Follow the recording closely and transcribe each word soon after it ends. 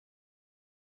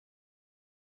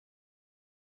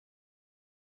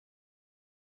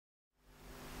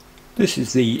This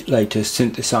is the latest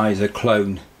synthesizer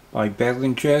clone by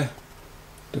Behringer,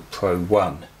 the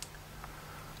Pro-1.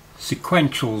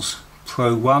 Sequential's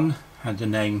Pro-1 had the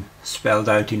name spelled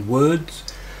out in words,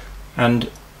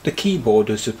 and the keyboard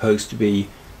is supposed to be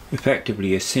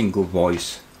effectively a single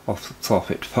voice of the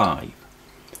Prophet 5.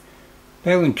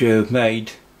 Behringer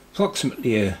made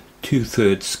approximately a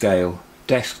 2/3 scale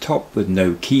desktop with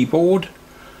no keyboard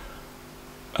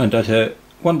and at a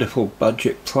wonderful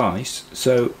budget price,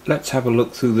 so let's have a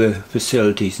look through the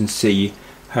facilities and see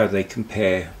how they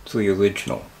compare to the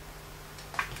original.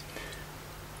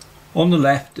 On the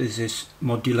left is this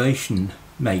modulation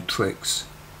matrix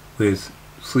with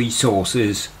 3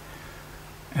 sources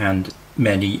and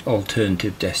many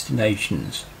alternative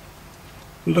destinations.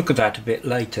 We'll look at that a bit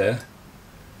later,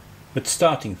 but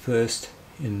starting first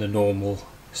in the normal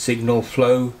signal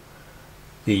flow,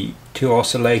 the 2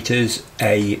 oscillators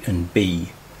A and B.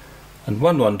 And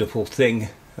one wonderful thing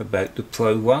about the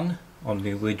Pro-1 on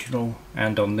the original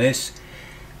and on this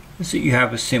is that you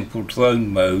have a simple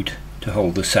drone mode to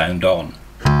hold the sound on.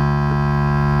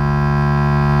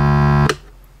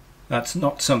 That's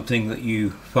not something that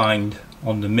you find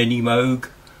on the Mini Moog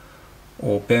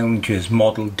or Behringer's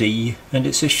Model D, and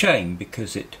it's a shame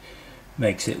because it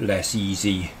makes it less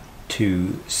easy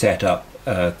to set up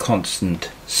a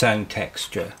constant sound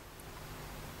texture.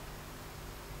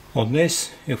 On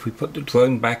this, if we put the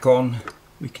drone back on,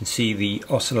 we can see the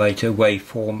oscillator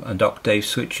waveform and octave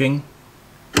switching.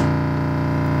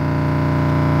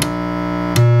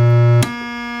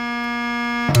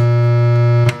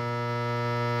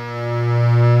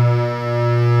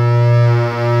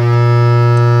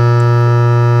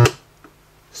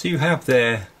 So you have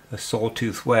there a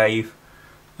sawtooth wave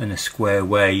and a square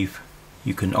wave.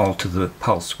 You can alter the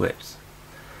pulse width.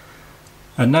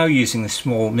 And now, using the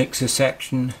small mixer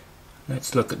section,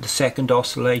 let's look at the second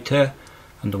oscillator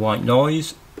and the white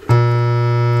noise.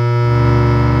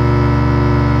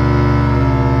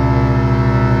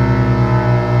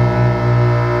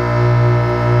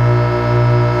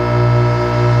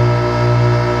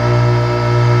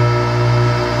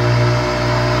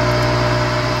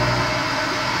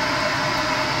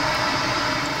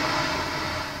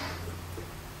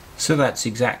 So that's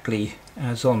exactly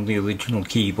as on the original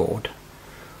keyboard.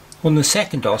 On the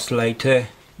second oscillator,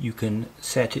 you can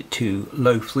set it to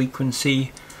low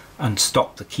frequency and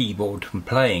stop the keyboard from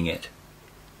playing it.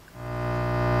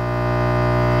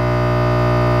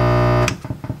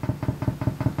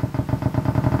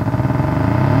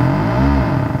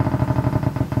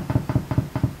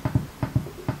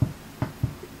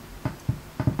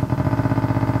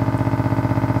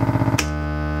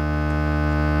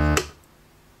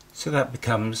 So that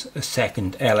becomes a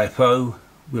second LFO.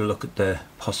 We'll look at the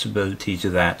possibilities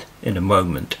of that in a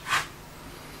moment.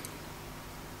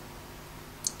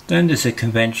 Then there's a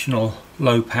conventional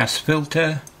low pass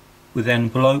filter with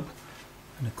envelope,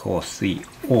 and of course the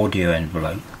audio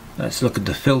envelope. Let's look at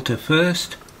the filter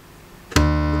first.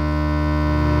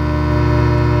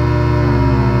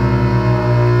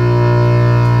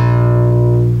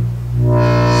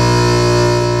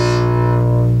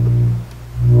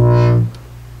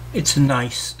 It's a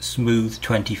nice smooth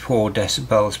 24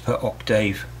 decibels per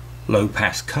octave low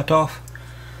pass cutoff.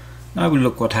 Now we'll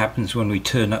look what happens when we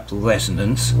turn up the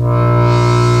resonance.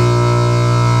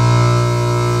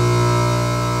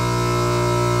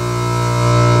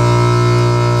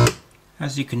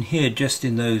 As you can hear just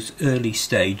in those early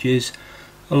stages,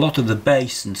 a lot of the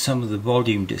bass and some of the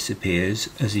volume disappears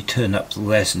as you turn up the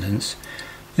resonance.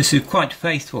 This is quite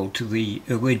faithful to the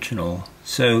original,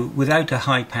 so without a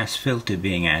high pass filter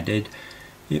being added,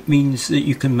 it means that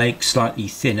you can make slightly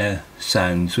thinner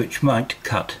sounds which might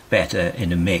cut better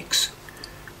in a mix.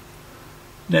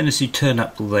 Then as you turn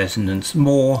up the resonance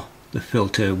more, the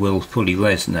filter will fully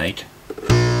resonate.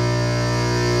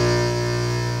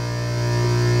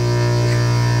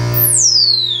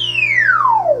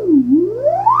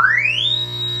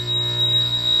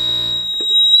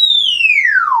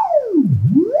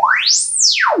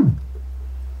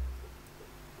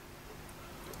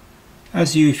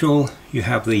 As usual, you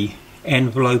have the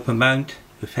envelope amount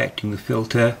affecting the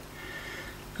filter,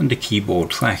 and the keyboard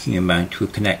tracking amount. We'll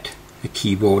connect the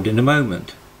keyboard in a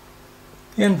moment.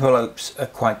 The envelopes are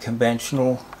quite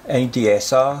conventional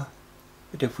ADSR,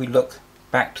 but if we look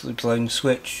back to the drone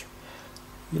switch,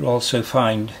 you'll also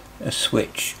find a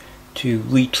switch to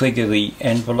re-trigger the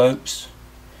envelopes,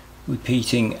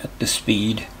 repeating at the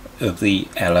speed of the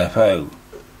LFO.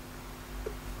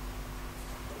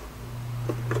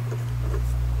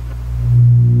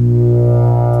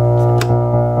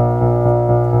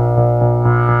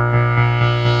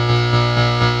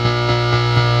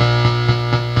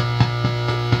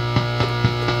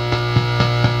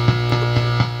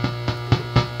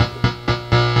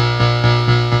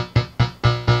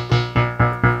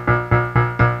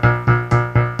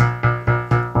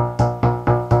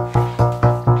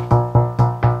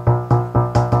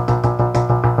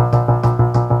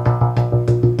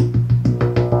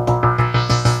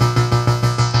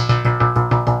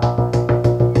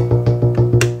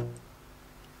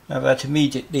 that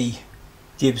immediately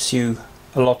gives you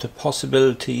a lot of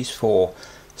possibilities for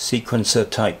sequencer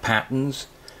type patterns,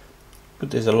 but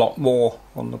there's a lot more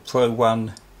on the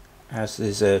Pro-1, as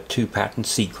there's a 2-pattern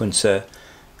sequencer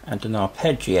and an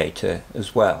arpeggiator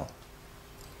as well.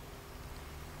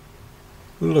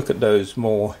 We'll look at those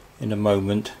more in a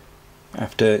moment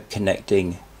after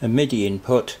connecting a MIDI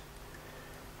input,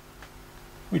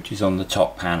 which is on the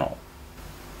top panel.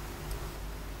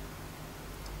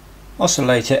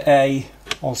 Oscillator A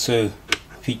also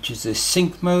features this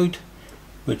sync mode,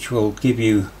 which will give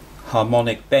you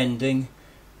harmonic bending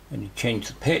when you change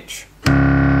the pitch.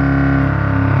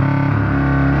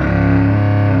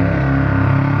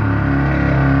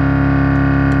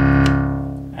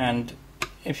 And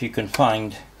if you can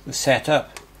find the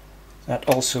setup, that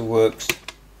also works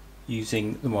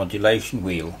using the modulation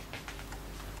wheel.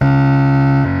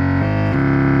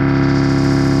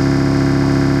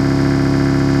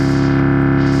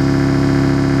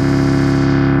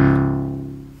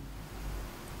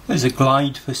 There's a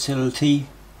glide facility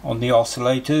on the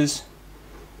oscillators.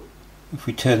 If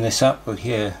we turn this up, we'll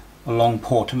hear a long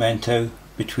portamento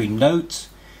between notes.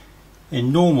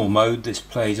 In normal mode this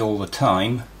plays all the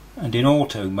time, and in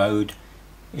auto mode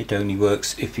it only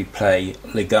works if you play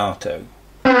legato.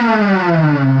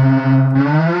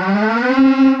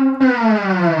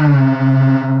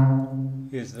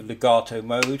 Here's the legato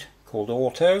mode called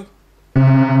auto.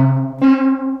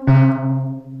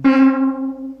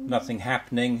 Nothing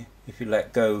happening if you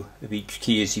let go of each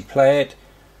key as you play it,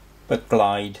 but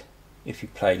glide if you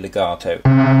play legato.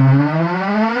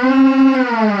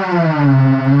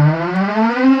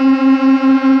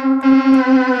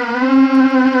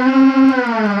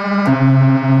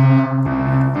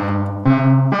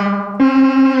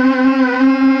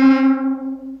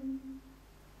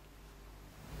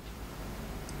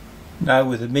 Now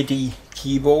with a MIDI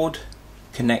keyboard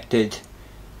connected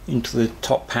into the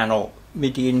top panel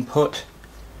MIDI input,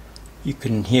 you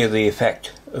can hear the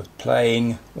effect of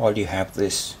playing while you have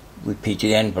this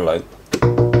repeated envelope.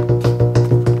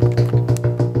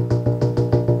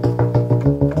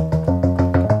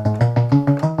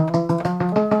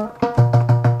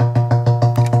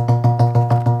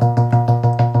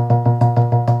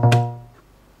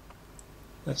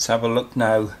 Let's have a look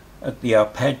now at the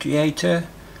arpeggiator,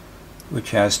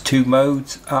 which has 2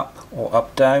 modes, up or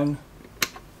up down.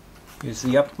 Here's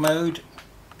the up mode.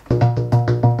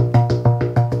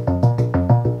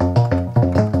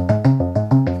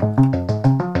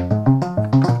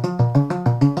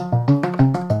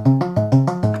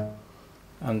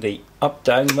 And the up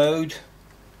down mode.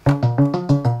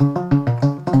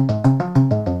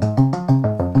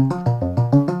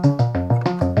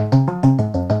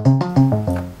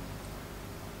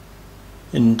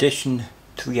 In addition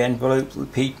to the envelope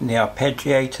repeat and the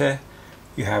arpeggiator,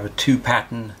 you have a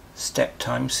 2-pattern step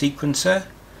time sequencer.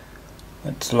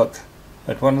 Let's look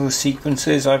at one of the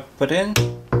sequences I've put in.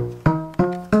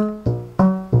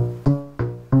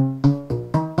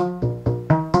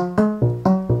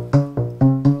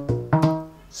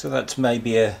 So that's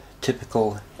maybe a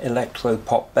typical electro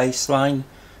pop bass line,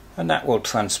 and that will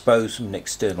transpose from an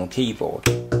external keyboard.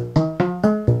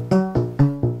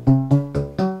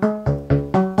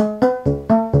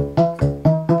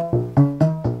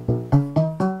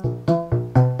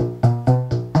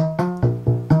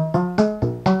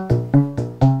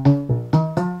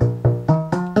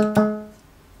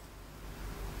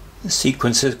 The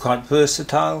sequencer is quite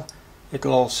versatile.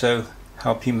 It'll also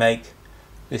help you make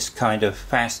this kind of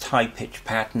fast high-pitch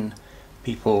pattern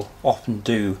people often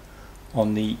do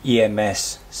on the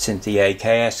EMS Synthi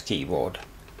AKS keyboard.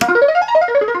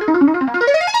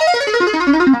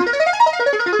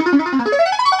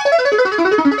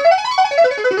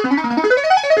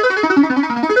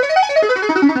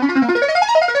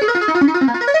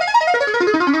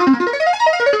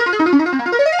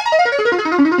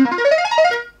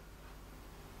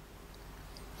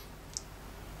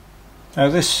 Now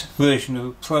this version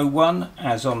of Pro-1,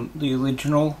 as on the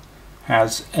original,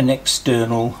 has an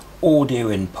external audio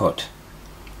input,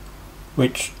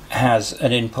 which has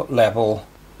an input level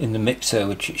in the mixer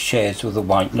which it shares with the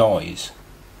white noise.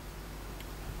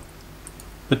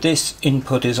 But this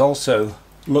input is also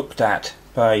looked at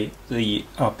by the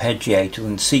arpeggiator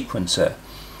and sequencer,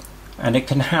 and it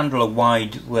can handle a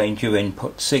wide range of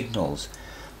input signals,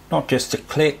 not just a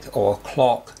click or a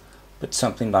clock, but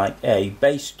something like a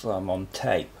bass drum on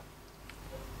tape.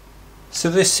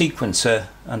 So this sequencer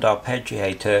and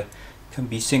arpeggiator can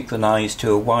be synchronized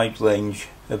to a wide range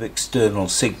of external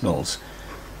signals,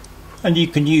 and you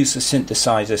can use the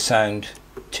synthesizer sound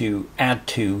to add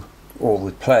to or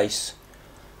replace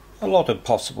a lot of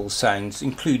possible sounds,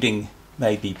 including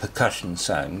maybe percussion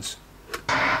sounds.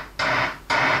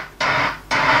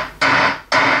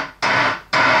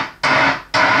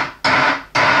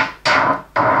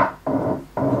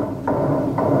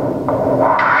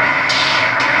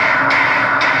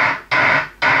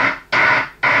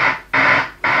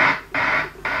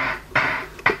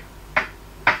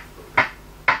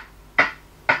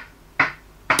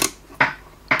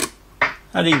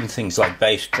 And even things like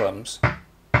bass drums.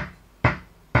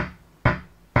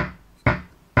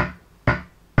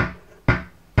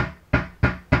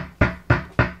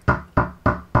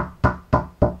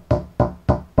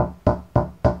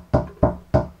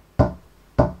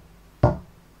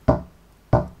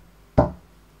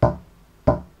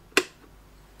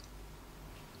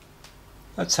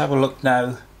 Let's have a look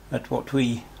now at what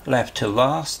we left to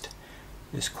last,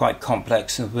 this quite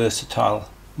complex and versatile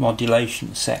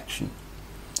modulation section.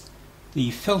 The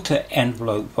filter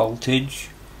envelope voltage,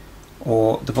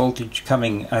 or the voltage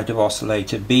coming out of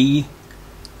oscillator B,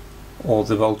 or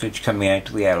the voltage coming out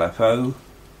of the LFO,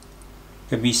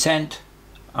 can be sent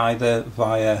either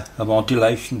via a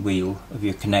modulation wheel of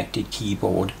your connected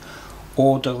keyboard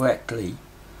or directly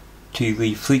to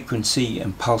the frequency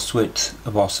and pulse width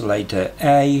of oscillator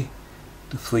A,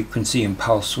 the frequency and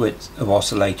pulse width of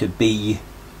oscillator B,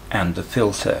 and the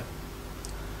filter.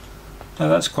 Now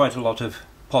that's quite a lot of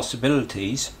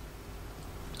possibilities,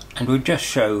 and we'll just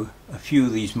show a few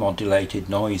of these modulated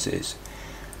noises.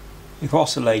 If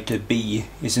oscillator B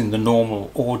is in the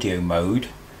normal audio mode,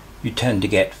 you tend to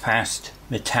get fast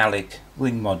metallic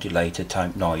ring modulator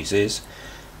type noises,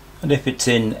 and if it's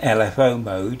in LFO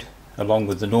mode along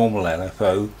with the normal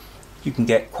LFO, you can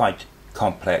get quite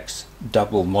complex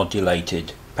double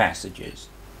modulated passages.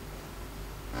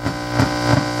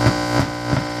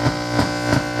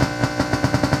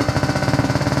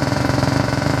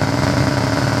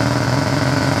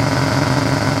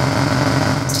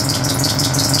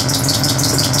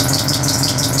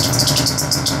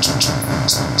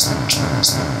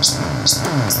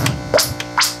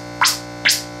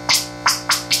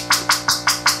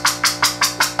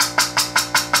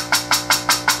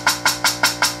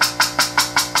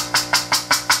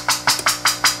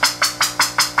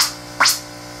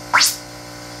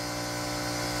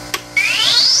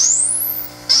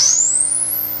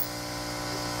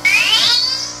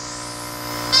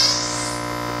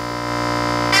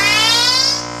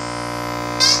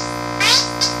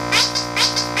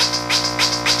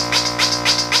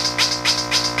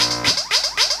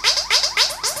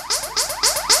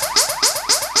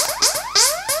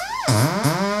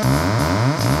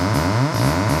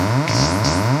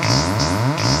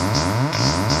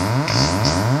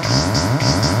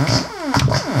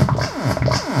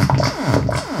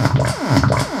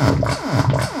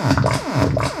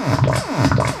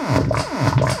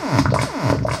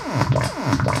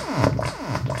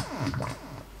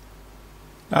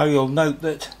 Now you'll note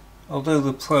that although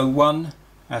the Pro-1,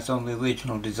 as on the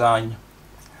original design,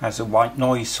 has a white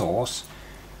noise source,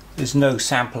 there's no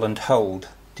sample and hold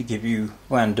to give you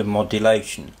random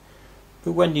modulation.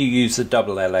 But when you use the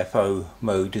double LFO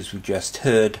mode, as we just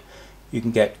heard, you can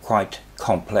get quite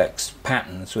complex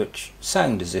patterns which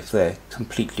sound as if they're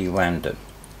completely random.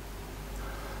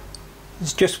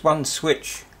 There's just one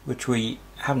switch which we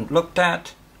haven't looked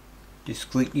at,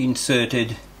 discreetly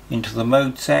inserted into the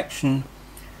mode section.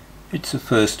 It's the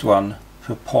first one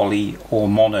for poly or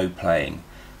mono playing,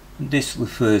 and this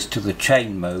refers to the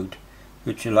chain mode,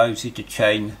 which allows you to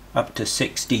chain up to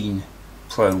 16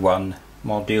 Pro-1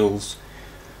 modules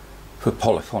for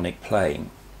polyphonic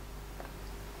playing.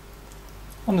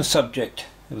 On the subject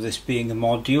of this being a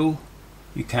module,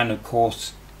 you can of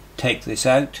course take this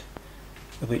out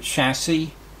of its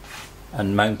chassis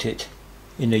and mount it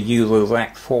in a Euro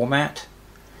rack format,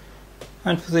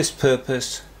 and for this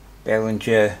purpose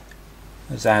Behringer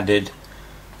has added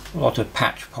a lot of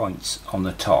patch points on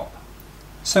the top.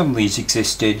 Some of these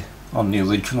existed on the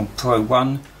original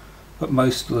Pro-1, but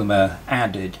most of them are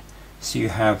added, so you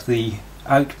have the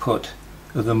output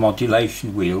of the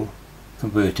modulation wheel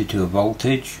converted to a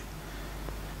voltage,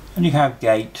 and you have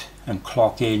gate and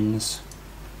clock ins,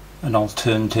 an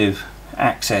alternative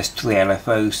access to the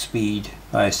LFO speed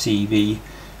via CV,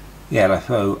 the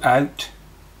LFO out,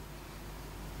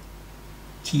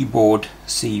 keyboard,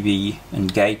 CV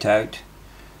and gate out,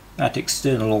 that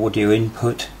external audio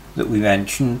input that we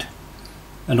mentioned,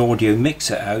 an audio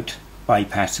mixer out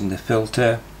bypassing the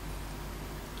filter,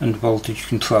 and voltage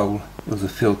control of the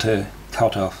filter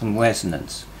cutoff and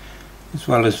resonance, as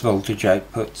well as voltage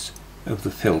outputs of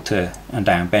the filter and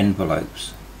amp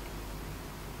envelopes.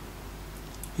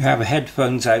 You have a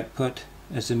headphones output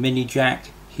as a mini jack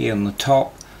here on the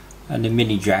top and a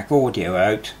mini jack audio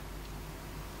out.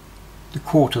 The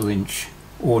 1/4 inch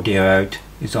audio out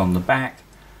is on the back,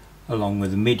 along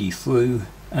with a MIDI through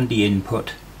and the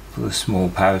input for the small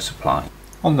power supply.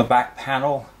 On the back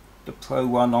panel, the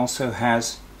Pro-1 also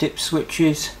has dip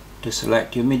switches to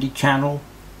select your MIDI channel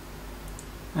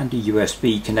and a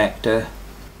USB connector.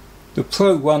 The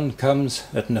Pro-1 comes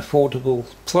at an affordable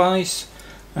price,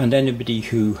 and anybody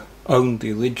who owned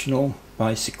the original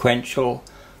by Sequential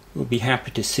will be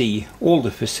happy to see all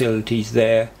the facilities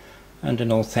there and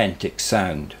an authentic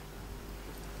sound.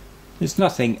 There's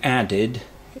nothing added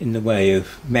in the way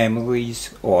of memories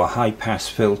or a high pass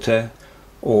filter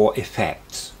or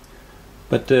effects,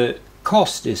 but the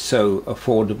cost is so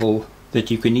affordable that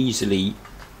you can easily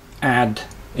add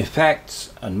effects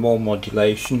and more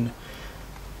modulation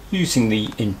using the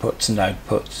inputs and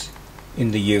outputs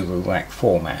in the Eurorack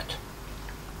format.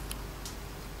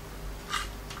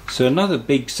 So another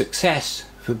big success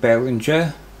for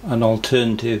Behringer, an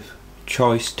alternative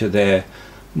choice to their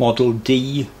Model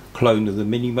D clone of the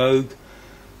Minimoog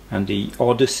and the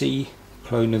Odyssey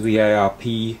clone of the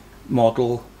ARP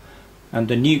model, and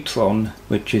the Neutron,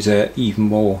 which is a even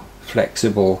more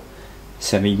flexible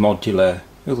semi-modular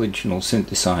original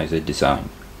synthesizer design.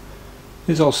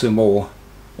 There's also more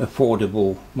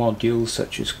affordable modules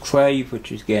such as Crave,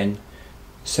 which is again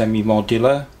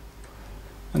semi-modular,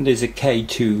 and there's a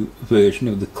K2 version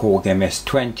of the Korg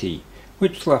MS-20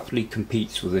 which roughly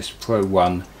competes with this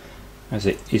Pro-1 as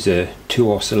it is a 2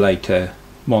 oscillator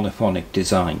monophonic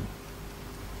design.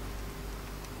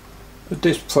 But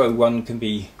this Pro-1 can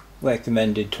be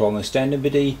recommended to almost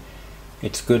anybody.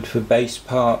 It's good for bass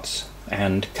parts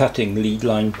and cutting lead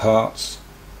line parts.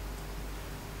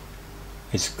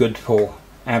 It's good for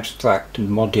abstract and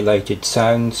modulated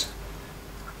sounds,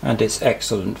 and it's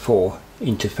excellent for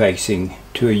interfacing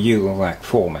to a Eurorack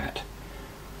format.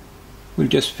 We'll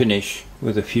just finish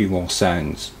with a few more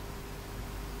sounds.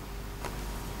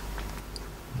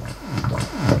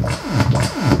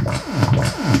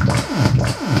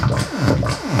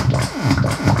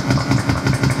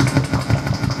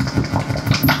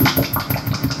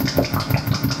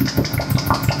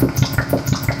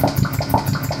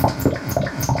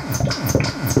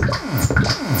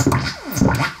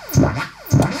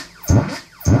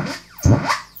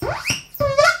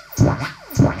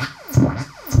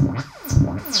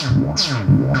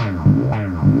 Wow.